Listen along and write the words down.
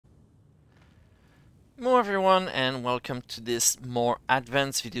Hello everyone and welcome to this more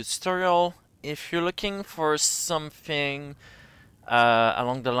advanced video tutorial. If you're looking for something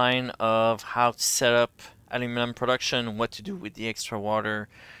along the line of how to set up aluminum production, what to do with the extra water,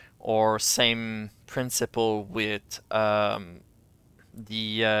 or same principle with the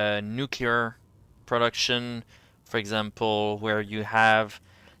nuclear production, for example, where you have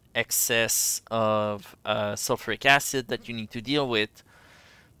excess of sulfuric acid that you need to deal with.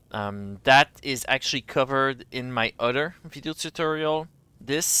 That is actually covered in my other video tutorial.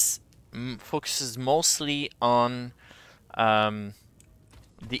 This focuses mostly on on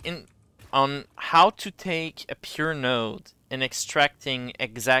how to take a pure node and extracting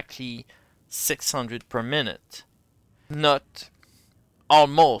exactly 600 per minute, not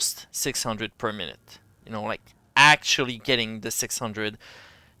almost 600 per minute. You know, like actually getting the 600,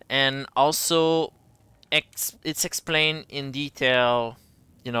 and also it's explained in detail.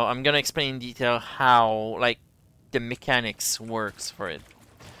 You know, I'm gonna explain in detail how, like, the mechanics works for it.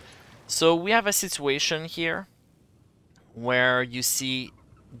 So we have a situation here where you see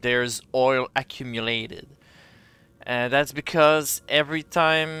there's oil accumulated. That's because every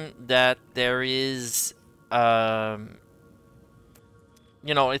time that there is, you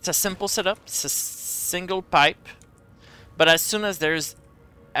know, it's a simple setup, it's a single pipe, but as soon as there's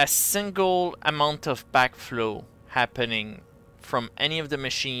a single amount of backflow happening from any of the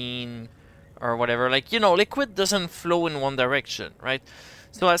machine or whatever, like, you know, liquid doesn't flow in one direction, right?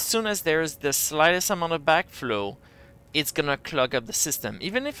 So as soon as there's the slightest amount of backflow, it's gonna clog up the system.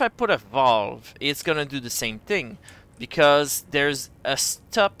 Even if I put a valve, it's gonna do the same thing, because there's a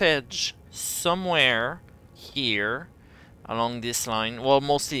stoppage somewhere here along this line. Well,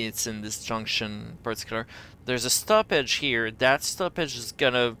 mostly it's in this junction particular. There's a stoppage here. That stoppage is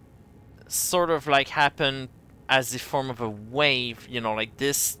gonna sort of like happen as the form of a wave, you know, like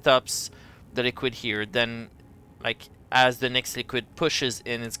this stops the liquid here, then like as the next liquid pushes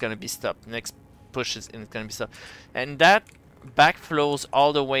in, it's gonna be stopped, next pushes in, it's gonna be stopped, and that backflows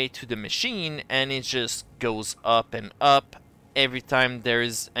all the way to the machine, and it just goes up and up every time there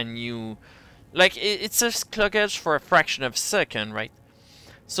is a new, like, it's a cloggage for a fraction of a second, right?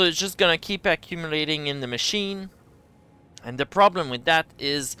 So it's just gonna keep accumulating in the machine, and the problem with that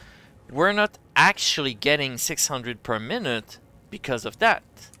is we're not actually getting 600 per minute because of that.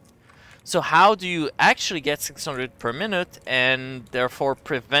 So how do you actually get 600 per minute and therefore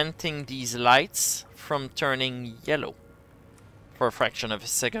preventing these lights from turning yellow for a fraction of a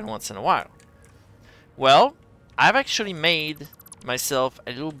second once in a while? Well, I've actually made myself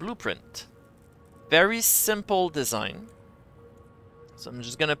a little blueprint. Very simple design. So I'm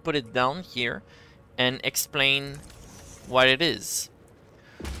just gonna put it down here and explain what it is.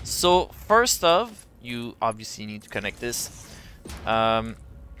 So first off, you obviously need to connect this. So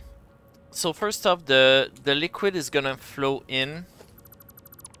first off, the liquid is gonna flow in.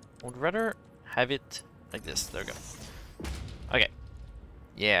 I would rather have it like this. There we go. Okay.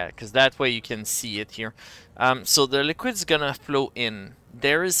 Yeah, because that way you can see it here. So the liquid's gonna flow in.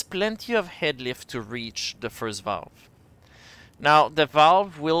 There is plenty of head lift to reach the first valve. Now, the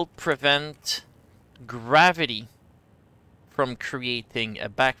valve will prevent gravity from creating a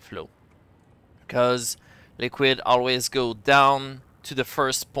backflow, because liquid always go down to the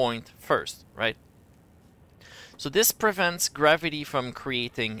first point first, right? So this prevents gravity from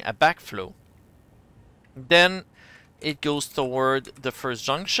creating a backflow. Then it goes toward the first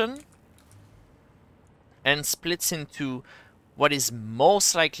junction and splits into what is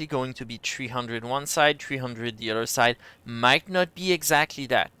most likely going to be 300 one side, 300 the other side. Might not be exactly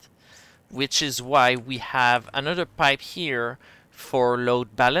that, which is why we have another pipe here for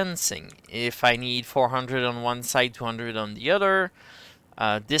load balancing. If I need 400 on one side, 200 on the other,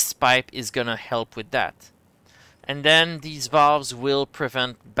 this pipe is gonna help with that. And then these valves will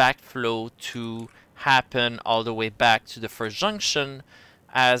prevent backflow to happen all the way back to the first junction,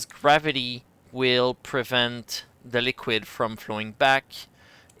 as gravity will prevent the liquid from flowing back.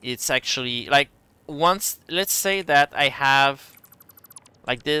 It's actually like, once, let's say that I have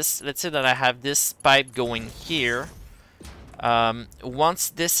like this, let's say that I have this pipe going here.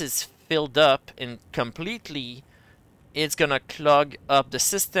 Once this is filled up and completely, it's gonna clog up the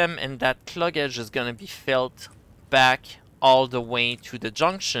system, and that cloggage is gonna be filled back all the way to the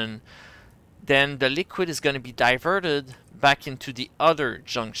junction. Then the liquid is gonna be diverted back into the other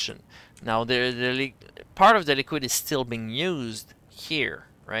junction. Now part of the liquid is still being used here,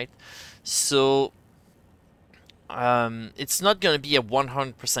 right? So it's not going to be a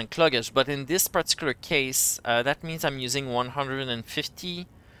 100% cloggage, but in this particular case, that means I'm using 150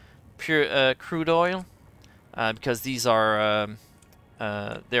 pure crude oil, because these are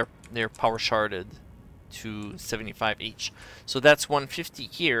they're power sharded to 75 each. So that's 150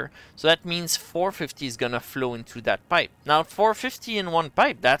 here. So that means 450 is gonna flow into that pipe. Now 450 in one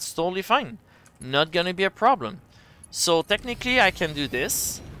pipe, that's totally fine. Not gonna be a problem. So technically I can do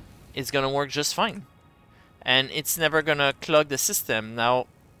this. It's gonna work just fine. And it's never gonna clog the system. Now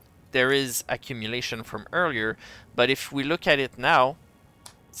there is accumulation from earlier, but if we look at it now,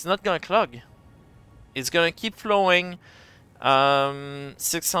 it's not gonna clog. It's gonna keep flowing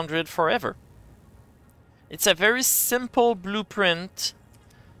 600 forever. It's a very simple blueprint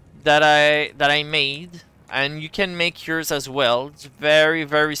that I made, and you can make yours as well. It's very,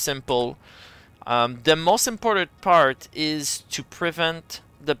 very simple. The most important part is to prevent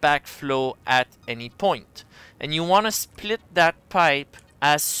the backflow at any point, and you want to split that pipe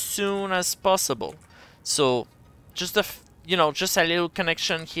as soon as possible. So just just a little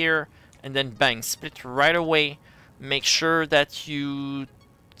connection here, and then bang, split right away. Make sure that you,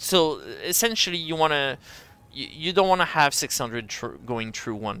 so essentially you want to, you don't want to have 600 going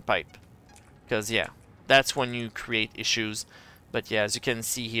through one pipe, because yeah, that's when you create issues. But yeah, as you can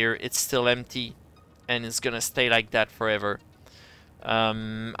see here, it's still empty and it's gonna stay like that forever.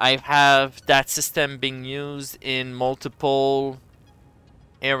 I have that system being used in multiple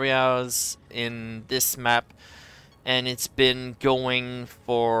areas in this map, and it's been going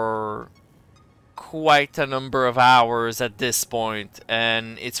for quite a number of hours at this point,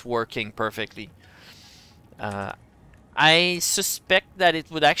 and it's working perfectly. I suspect that it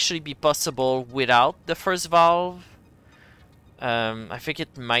would actually be possible without the first valve. I think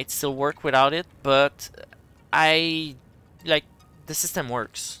it might still work without it, but the system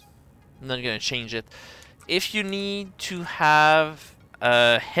works. I'm not gonna change it. If you need to have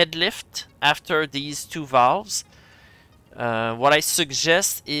a head lift after these two valves, what I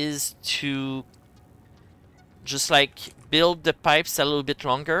suggest is to just build the pipes a little bit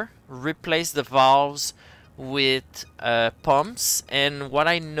longer, replace the valves with pumps, and what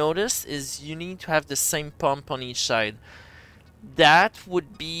I noticed is you need to have the same pump on each side. That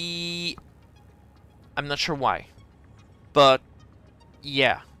would be, I'm not sure why, but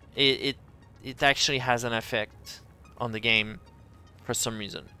yeah, it actually has an effect on the game for some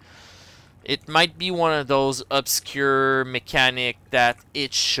reason. It might be one of those obscure mechanic that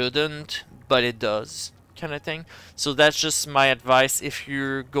it shouldn't, but it does, kind of thing. So that's just my advice. If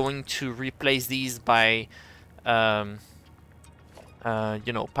you're going to replace these by pipeline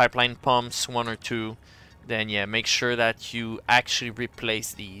pumps, 1 or 2, then yeah, make sure that you actually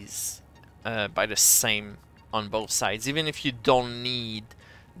replace these by the same on both sides, even if you don't need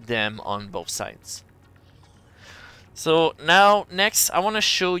them on both sides. So now next I want to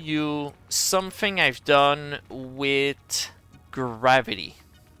show you something I've done with gravity.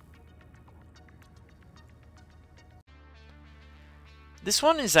 This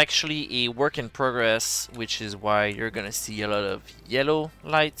one is actually a work in progress, which is why you're gonna see a lot of yellow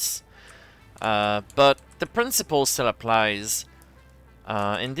lights, but the principle still applies.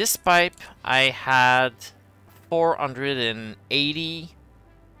 In this pipe I had 480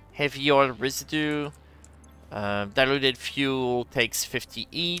 heavy oil residue. Diluted fuel takes 50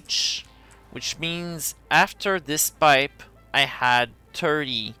 each, which means after this pipe I had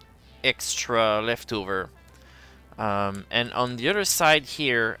 30 extra leftover. And on the other side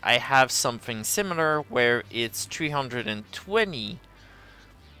here I have something similar where it's 320.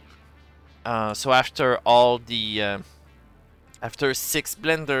 So after all the after 6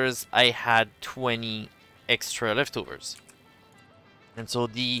 blenders I had 20 extra leftovers, and so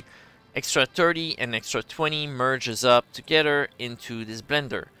the extra 30 and extra 20 merges up together into this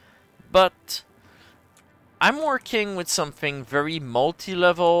blender. But I'm working with something very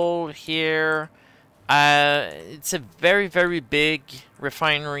multi-level here. It's a very, very big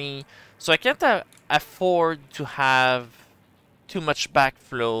refinery, so I can't afford to have too much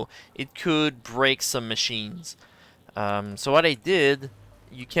backflow. It could break some machines. So what I did,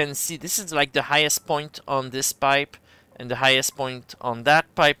 you can see this is like the highest point on this pipe and the highest point on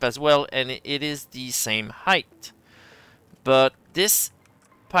that pipe as well, and it is the same height. But this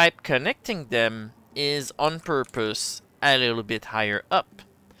pipe connecting them is on purpose a little bit higher up.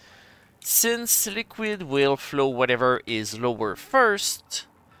 Since liquid will flow whatever is lower first,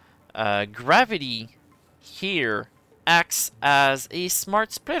 gravity here acts as a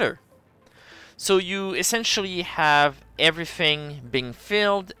smart splitter. So you essentially have everything being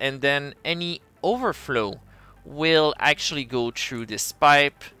filled, and then any overflow will actually go through this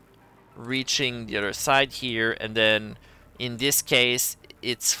pipe, reaching the other side here, and then in this case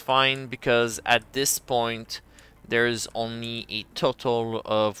it's fine because at this point there's only a total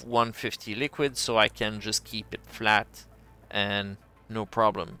of 150 liquid, so I can just keep it flat and no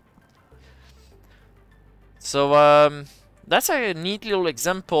problem. So that's a neat little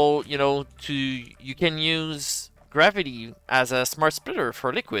example, you know, you can use gravity as a smart splitter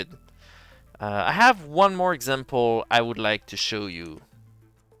for liquid. I have one more example I would like to show you.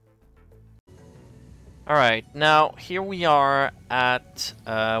 Alright, now here we are at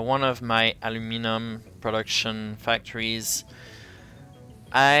one of my aluminum production factories.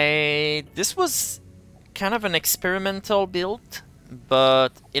 This was kind of an experimental build, but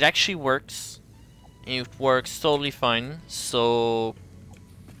it actually works. It works totally fine, so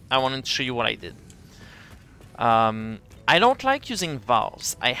I wanted to show you what I did. I don't like using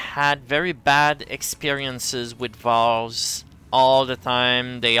valves. I had very bad experiences with valves all the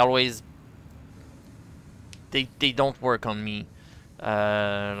time. They always... They don't work on me.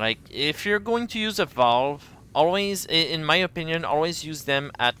 Like, if you're going to use a valve, always, in my opinion, always use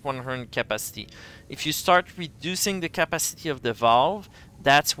them at 100 capacity. If you start reducing the capacity of the valve,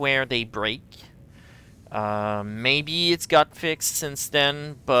 that's where they break. Maybe it's got fixed since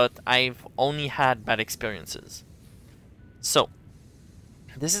then, but I've only had bad experiences. So,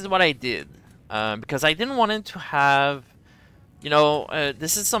 this is what I did. Because I didn't want it to have... You know,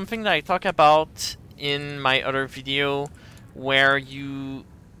 this is something that I talk about in my other video, where you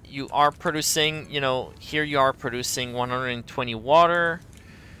are producing, you know, here you are producing 120 water,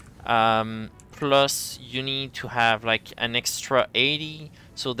 plus you need to have like an extra 80,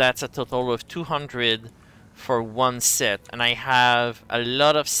 so that's a total of 200 for one set. And I have a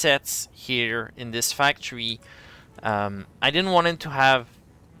lot of sets here in this factory. I didn't want it to have,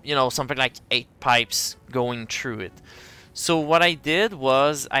 you know, something like 8 pipes going through it. So what I did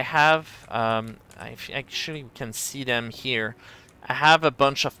was I have, I actually can see them here. I have a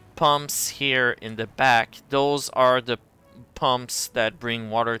bunch of pumps here in the back. Those are the pumps that bring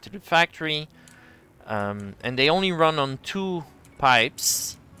water to the factory. And they only run on 2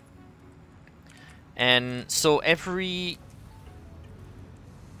 pipes. And so every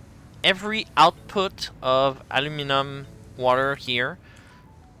output of aluminum water here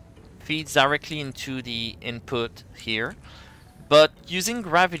feeds directly into the input here. But using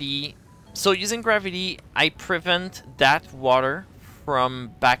gravity, I prevent that water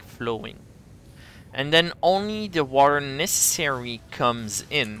from backflowing. And then only the water necessary comes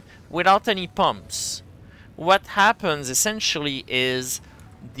in without any pumps. What happens essentially is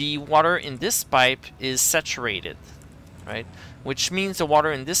the water in this pipe is saturated, right? Which means the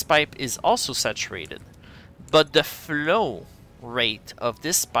water in this pipe is also saturated. But the flow rate of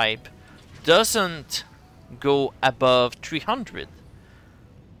this pipe doesn't go above 300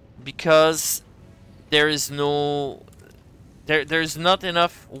 because there's not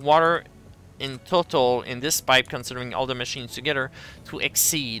enough water in total in this pipe, considering all the machines together, to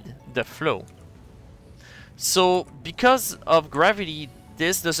exceed the flow. So because of gravity,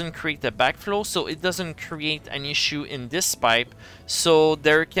 this doesn't create a backflow, so it doesn't create an issue in this pipe. So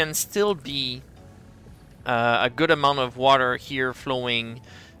there can still be a good amount of water here flowing.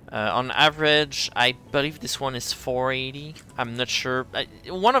 On average, I believe this one is 480. I'm not sure.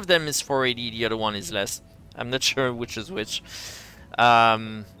 One of them is 480, the other one is less. I'm not sure which is which.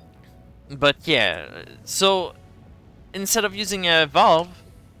 But yeah, so instead of using a valve,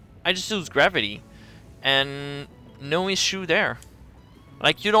 I just use gravity. And no issue there.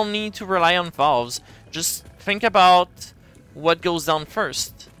 Like, you don't need to rely on valves. Just think about what goes down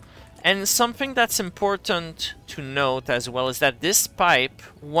first. And something that's important to note as well is that this pipe,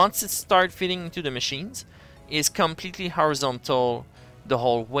 once it starts feeding into the machines, is completely horizontal the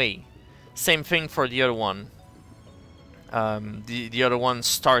whole way. Same thing for the other one. The other one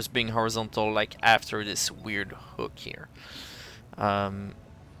starts being horizontal like after this weird hook here.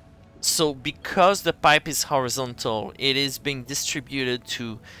 So because the pipe is horizontal, it is being distributed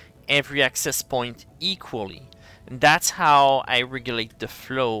to every access point equally. And that's how I regulate the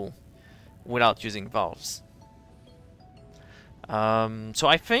flow without using valves. So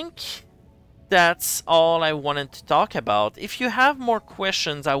I think that's all I wanted to talk about. If you have more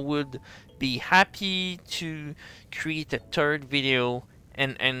questions, I would be happy to create a third video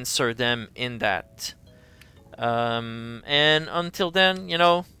and answer them in that. And until then, you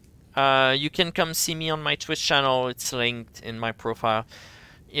know, you can come see me on my Twitch channel. It's linked in my profile.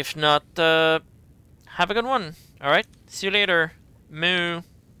 If not, have a good one. Alright, see you later. Moo.